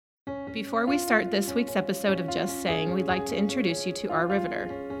Before we start this week's episode of Just Saying, we'd like to introduce you to Our Riveter.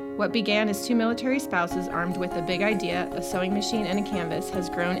 What began as two military spouses armed with a big idea, a sewing machine, and a canvas has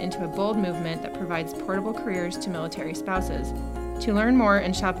grown into a bold movement that provides portable careers to military spouses. To learn more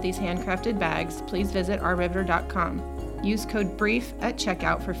and shop these handcrafted bags, please visit ourriveter.com. Use code BRIEF at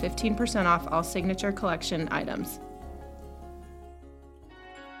checkout for 15% off all signature collection items.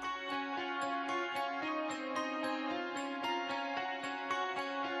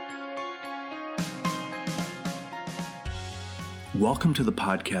 Welcome to the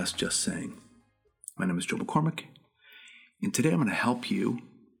podcast, Just Saying. My name is Joe McCormick, and today I'm going to help you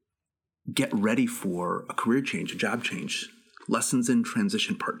get ready for a career change, a job change. Lessons in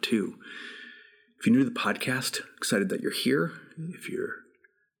Transition Part 2. If you're new to the podcast, excited that you're here. If you're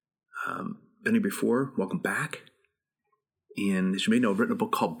been here before, welcome back. And as you may know, I've written a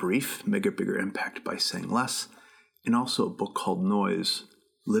book called Brief, Make a Bigger Impact by Saying Less, and also a book called Noise,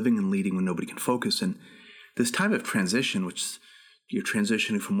 Living and Leading When Nobody Can Focus. And this time of transition, which you're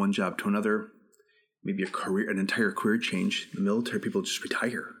transitioning from one job to another, maybe an entire career change. The military people just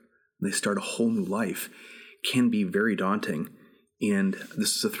retire and they start a whole new life. Can be very daunting. And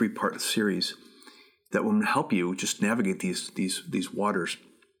this is a 3-part series that will help you just navigate these waters.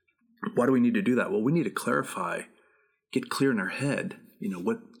 Why do we need to do that? Well, we need to clarify, get clear in our head,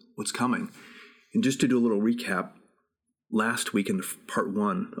 what's coming. And just to do a little recap, last week in part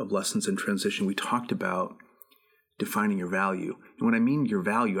 1 of Lessons in Transition, we talked about defining your value. And when I mean your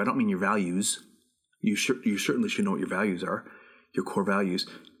value, I don't mean your values. You certainly should know what your values are, your core values.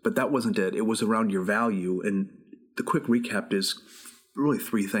 But that wasn't it. It was around your value. And the quick recap is really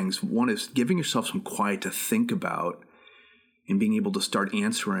 3 things. One is giving yourself some quiet to think about and being able to start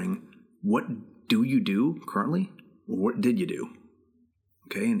answering, what do you do currently? What did you do?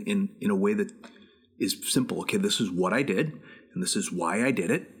 Okay, and in a way that is simple. Okay, this is what I did, and this is why I did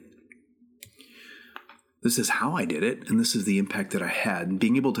it. This is how I did it, and this is the impact that I had. And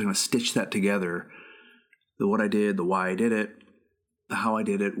being able to kind of stitch that together, the what I did, the why I did it, the how I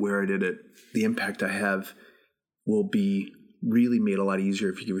did it, where I did it, the impact I have will be really made a lot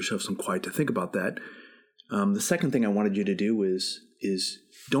easier if you give yourself some quiet to think about that. The second thing I wanted you to do is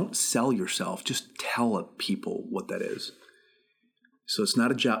don't sell yourself. Just tell people what that is. So it's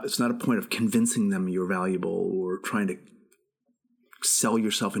not a job. It's not a point of convincing them you're valuable or trying to sell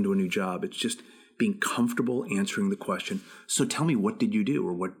yourself into a new job. It's just being comfortable answering the question. So tell me, what did you do,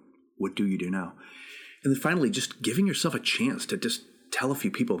 or what do you do now? And then finally, just giving yourself a chance to just tell a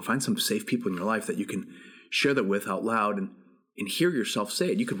few people, find some safe people in your life that you can share that with out loud and hear yourself say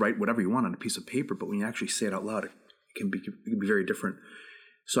it. You could write whatever you want on a piece of paper, but when you actually say it out loud, it can be very different.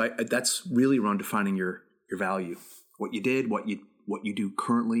 So that's really around defining your value, what you did, what you do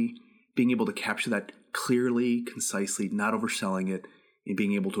currently, being able to capture that clearly, concisely, not overselling it, and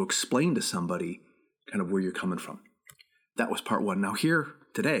being able to explain to somebody kind of where you're coming from. That was part 1. Now here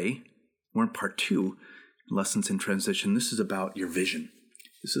today, we're in part 2, Lessons in Transition. This is about your vision.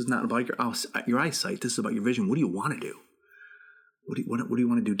 This is not about your eyesight. This is about your vision. What do you want to do? What do you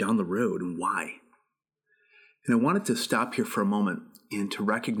want to do down the road, and why? And I wanted to stop here for a moment and to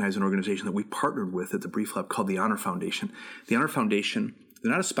recognize an organization that we partnered with at the Brief Lab called the Honor Foundation. The Honor Foundation,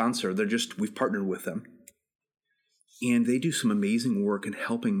 they're not a sponsor. We've partnered with them. And they do some amazing work in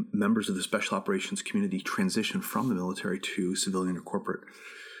helping members of the special operations community transition from the military to civilian or corporate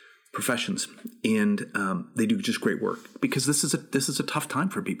professions. And they do just great work because this is a tough time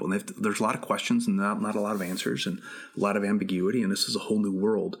for people. And there's a lot of questions and not a lot of answers and a lot of ambiguity. And this is a whole new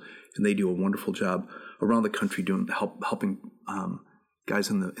world. And they do a wonderful job around the country helping guys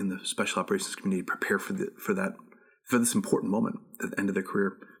in the special operations community prepare for this important moment at the end of their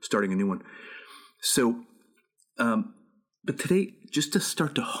career, starting a new one. So. But today, just to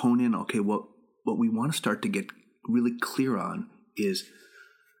start to hone in, okay, what we want to start to get really clear on is,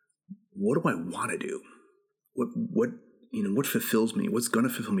 what do I want to do? What fulfills me? What's going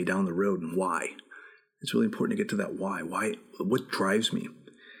to fulfill me down the road, and why? It's really important to get to that why. Why? What drives me?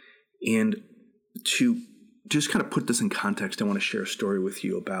 And to just kind of put this in context, I want to share a story with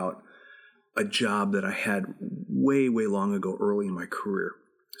you about a job that I had way, way long ago, early in my career.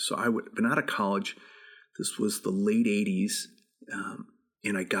 So I would have been out of college. This was the late 80s,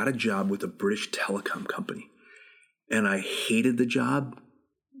 and I got a job with a British telecom company. And I hated the job,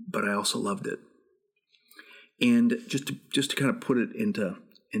 but I also loved it. And just to kind of put it into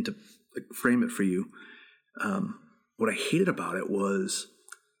frame it for you, what I hated about it was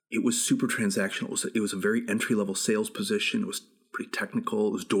super transactional. It was a very entry-level sales position. It was pretty technical.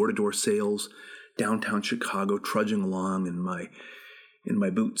 It was door-to-door sales, downtown Chicago, trudging along in my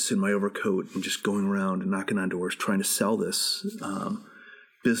boots and my overcoat and just going around and knocking on doors trying to sell this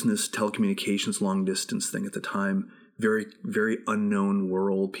business telecommunications long distance thing at the time. Very, very unknown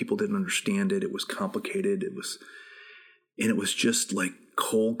world. People didn't understand it. It was complicated. It was just like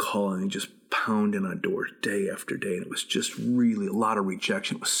cold calling, just pounding on doors day after day. And it was just really a lot of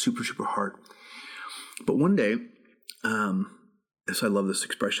rejection. It was super, super hard. But one day, I love this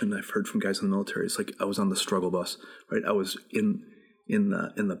expression I've heard from guys in the military. It's like I was on the struggle bus, right? I was in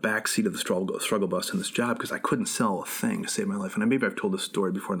the back seat of the struggle bus in this job because I couldn't sell a thing to save my life. And maybe I've told this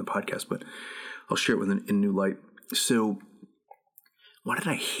story before in the podcast, but I'll share it in new light. So why did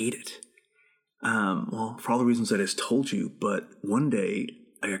I hate it? Well, for all the reasons that I just told you, but one day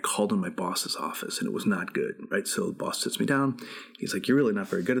I got called in my boss's office and it was not good, right? So the boss sits me down. He's like, you're really not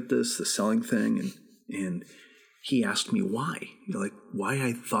very good at this, the selling thing. And he asked me why, why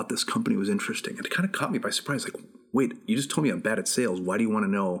I thought this company was interesting. And it kind of caught me by surprise. Like, wait, you just told me I'm bad at sales. Why do you want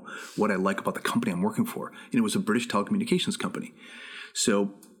to know what I like about the company I'm working for? And it was a British telecommunications company.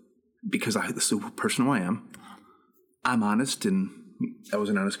 So because this is the person who I am, I'm honest, and that was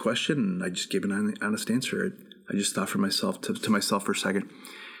an honest question, and I just gave an honest answer. I just thought to myself for a second.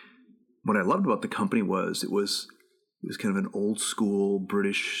 What I loved about the company was it was kind of an old school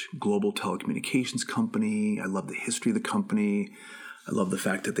British global telecommunications company. I loved the history of the company. I love the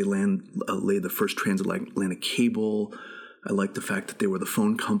fact that they laid the first transatlantic cable. I liked the fact that they were the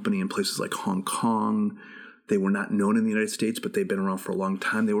phone company in places like Hong Kong. They were not known in the United States, but they've been around for a long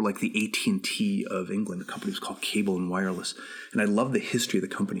time. They were like the AT&T of England. The company was called Cable and Wireless. And I loved the history of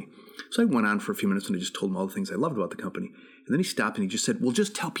the company. So I went on for a few minutes and I just told him all the things I loved about the company. And then he stopped and he just said, well,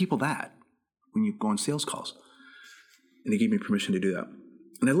 just tell people that when you go on sales calls. And he gave me permission to do that.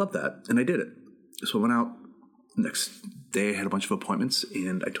 And I loved that. And I did it. So I went out. Next day, I had a bunch of appointments,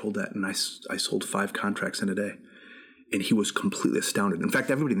 and I told that, and I sold 5 contracts in a day. And he was completely astounded. In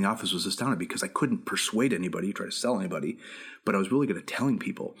fact, everybody in the office was astounded because I couldn't persuade anybody, try to sell anybody, but I was really good at telling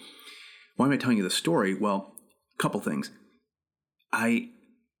people. Why am I telling you this story? Well, a couple things. I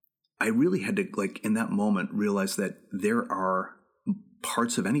really had to, in that moment, realize that there are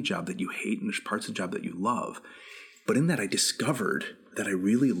parts of any job that you hate, and there's parts of the job that you love. But in that, I discovered that I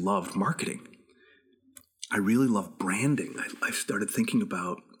really loved marketing. I really loved branding. I started thinking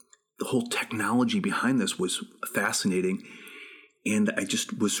about the whole technology behind this was fascinating. And I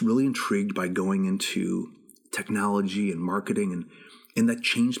just was really intrigued by going into technology and marketing, and that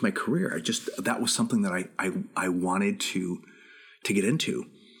changed my career. That was something that I wanted to get into.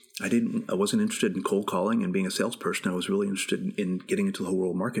 I wasn't interested in cold calling and being a salesperson. I was really interested in getting into the whole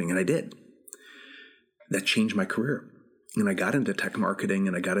world of marketing, and I did. That changed my career. And I got into tech marketing,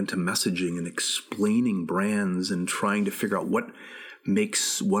 and I got into messaging and explaining brands and trying to figure out what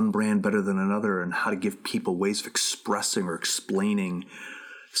makes one brand better than another and how to give people ways of expressing or explaining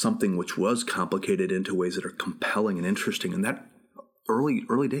something which was complicated into ways that are compelling and interesting. And that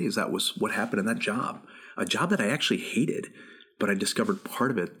early days, that was what happened in that job, a job that I actually hated, but I discovered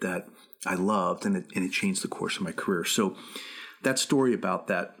part of it that I loved, and it changed the course of my career. So that story about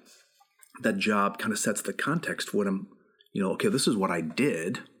that job kind of sets the context for what I'm, okay, this is what I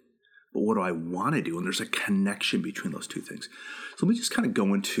did, but what do I want to do? And there's a connection between those two things. So let me just kind of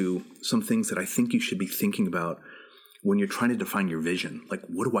go into some things that I think you should be thinking about when you're trying to define your vision. Like,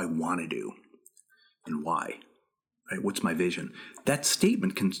 what do I want to do and why? Right? What's my vision? That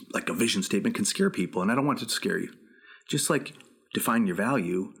statement a vision statement can scare people, and I don't want it to scare you. Just like define your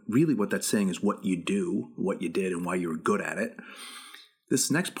value, really what that's saying is what you do, what you did, and why you were good at it. This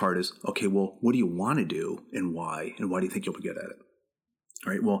next part is, okay, well, what do you want to do and why do you think you'll be good at it?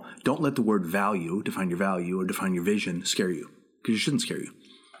 All right, well, don't let the word value, define your value or define your vision, scare you, because it shouldn't scare you.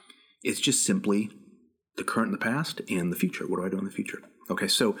 It's just simply the current and the past and the future. What do I do in the future? Okay,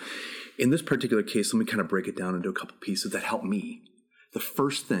 so in this particular case, let me kind of break it down into a couple pieces that help me. The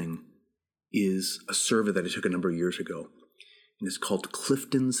first thing is a survey that I took a number of years ago, and it's called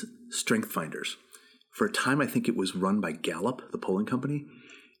Clifton's Strength Finders. For a time, I think it was run by Gallup, the polling company,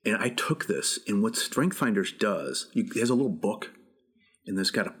 and I took this, and what Strength Finders does, it has a little book, and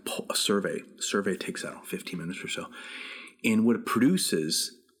it's got a survey. The survey takes, 15 minutes or so. And what it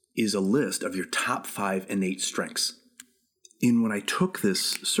produces is a list of your top 5 innate strengths. And when I took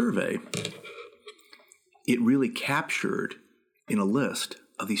this survey, it really captured in a list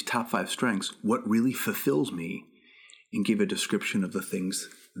of these top 5 strengths what really fulfills me, and gave a description of the things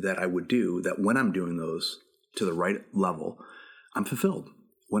that I would do, that when I'm doing those to the right level, I'm fulfilled.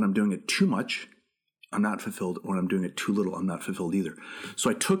 When I'm doing it too much, I'm not fulfilled. When I'm doing it too little, I'm not fulfilled either. So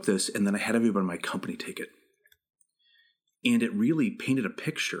I took this, and then I had everybody in my company take it. And it really painted a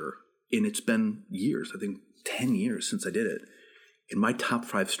picture, and it's been years, I think 10 years since I did it. And my top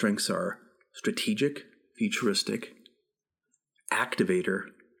 5 strengths are strategic, futuristic, activator,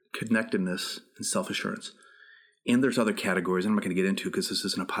 connectedness, and self-assurance. And there's other categories I'm not going to get into because this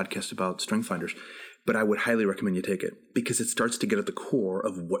isn't a podcast about StrengthsFinders, but I would highly recommend you take it because it starts to get at the core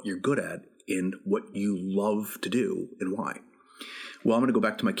of what you're good at and what you love to do and why. Well, I'm going to go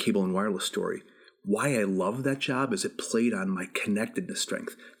back to my cable and wireless story. Why I love that job is it played on my connectedness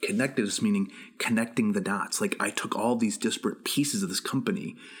strength. Connectedness meaning connecting the dots. Like I took all these disparate pieces of this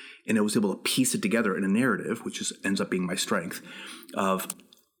company and I was able to piece it together in a narrative, which ends up being my strength, of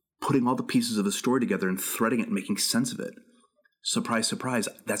putting all the pieces of the story together and threading it and making sense of it. Surprise, surprise,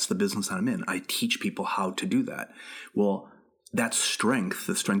 that's the business I'm in. I teach people how to do that. Well, that strength,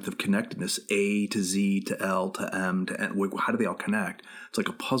 the strength of connectedness, A to Z to L to M to N, how do they all connect? It's like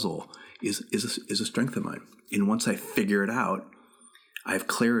a puzzle, is a strength of mine. And once I figure it out, I have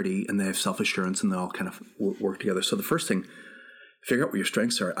clarity and then I have self-assurance and they all kind of work together. So the first thing, figure out what your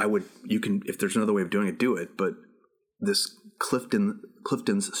strengths are. You can, if there's another way of doing it, do it. But this Clifton's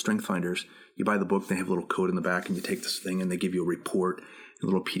StrengthsFinders, you buy the book, they have a little code in the back and you take this thing and they give you a report, a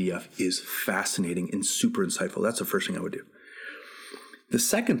little PDF, is fascinating and super insightful. That's the first thing I would do. The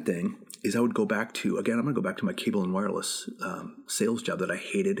second thing is I would go back to, again, I'm going to go back to my cable and wireless sales job that I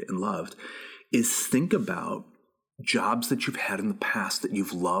hated and loved, is think about jobs that you've had in the past that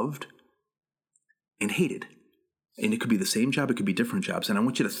you've loved and hated. And it could be the same job, it could be different jobs. And I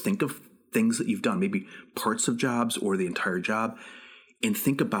want you to think of things that you've done, maybe parts of jobs or the entire job, and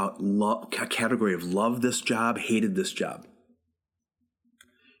think about a category of love this job, hated this job.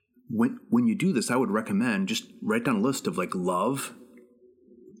 When you do this, I would recommend just write down a list of like love,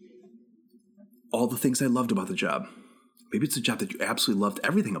 all the things I loved about the job. Maybe it's a job that you absolutely loved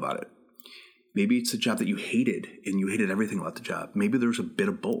everything about it. Maybe it's a job that you hated and you hated everything about the job. Maybe there's a bit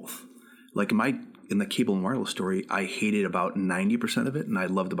of both. Like in the cable and wireless story, I hated about 90% of it and I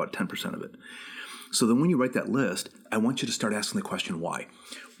loved about 10% of it. So then when you write that list, I want you to start asking the question, why?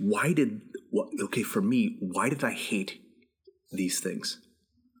 For me, why did I hate these things?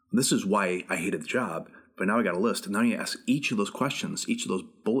 This is why I hated the job, but now I got a list. And now you ask each of those questions, each of those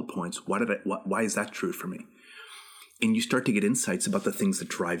bullet points, why is that true for me? And you start to get insights about the things that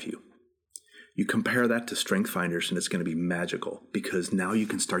drive you. You compare that to StrengthsFinders and it's going to be magical because now you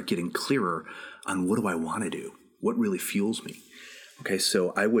can start getting clearer on what do I want to do? What really fuels me? Okay,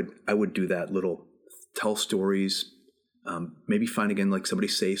 so I would do that little tell stories, maybe find again like somebody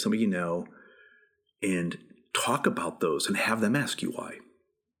you know, and talk about those and have them ask you why.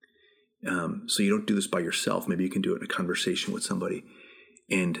 So you don't do this by yourself. Maybe you can do it in a conversation with somebody.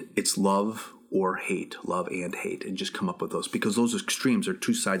 And it's love or hate, love and hate, and just come up with those because those extremes are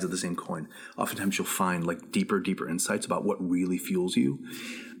two sides of the same coin. Oftentimes you'll find like deeper insights about what really fuels you.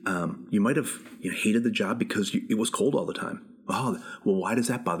 You might have hated the job because it was cold all the time. Oh, well, why does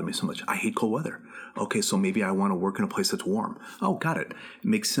that bother me so much? I hate cold weather. Okay, so maybe I want to work in a place that's warm. Oh, got it. It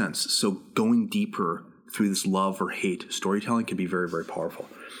makes sense. So going deeper through this love or hate storytelling can be very, very powerful.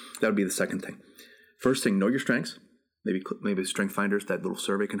 That would be the second thing. First thing, know your strengths. Maybe StrengthsFinders, that little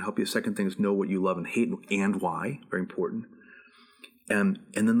survey can help you. Second thing is know what you love and hate and why. Very important. And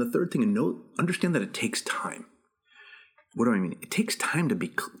then the third thing, understand that it takes time. What do I mean? It takes time to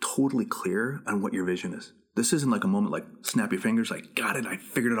be totally clear on what your vision is. This isn't like a moment like snap your fingers, like, got it, I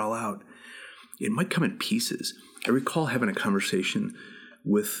figured it all out. It might come in pieces. I recall having a conversation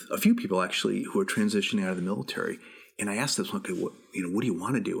with a few people actually who are transitioning out of the military. And I asked them, okay, what do you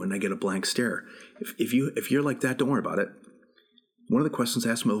want to do? And I get a blank stare. If you're like that, don't worry about it. One of the questions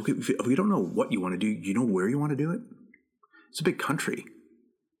I asked them, okay, if you don't know what you want to do, you know where you want to do it? It's a big country.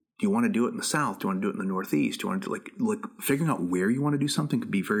 Do you want to do it in the South? Do you want to do it in the Northeast? Do you want to like figuring out where you want to do something could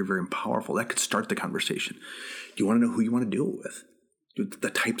be very, very powerful. That could start the conversation. Do you want to know who you want to do it with?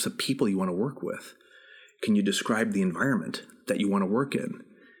 The types of people you want to work with? Can you describe the environment that you want to work in?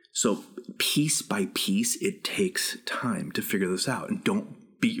 So piece by piece, it takes time to figure this out. And don't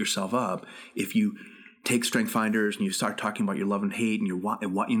beat yourself up if you take StrengthsFinders and you start talking about your love and hate and you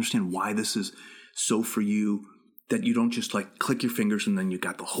understand why this is so for you, that you don't just like click your fingers and then you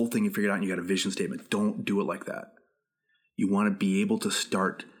got the whole thing you figured out and you got a vision statement. Don't do it like that. You want to be able to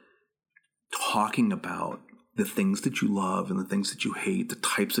start talking about the things that you love and the things that you hate, the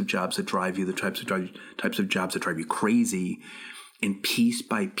types of jobs that drive you, the types of jobs that drive you crazy. And piece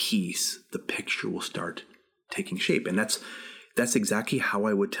by piece, the picture will start taking shape. And that's exactly how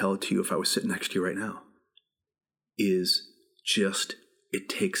I would tell it to you if I was sitting next to you right now. Is just, it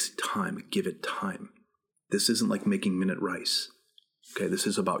takes time. Give it time. This isn't like making minute rice. Okay, this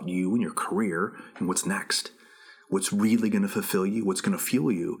is about you and your career and what's next. What's really going to fulfill you, what's going to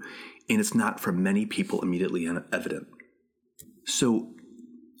fuel you. And it's not for many people immediately evident. So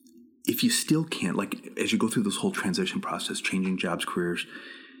if you still can't, like as you go through this whole transition process, changing jobs, careers,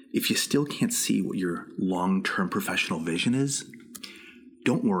 If you still can't see what your long-term professional vision is,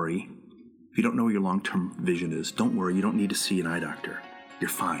 don't worry. If you don't know what your long-term vision is, don't worry. You don't need to see an eye doctor. You're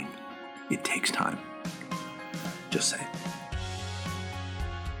fine. It takes time. Just saying.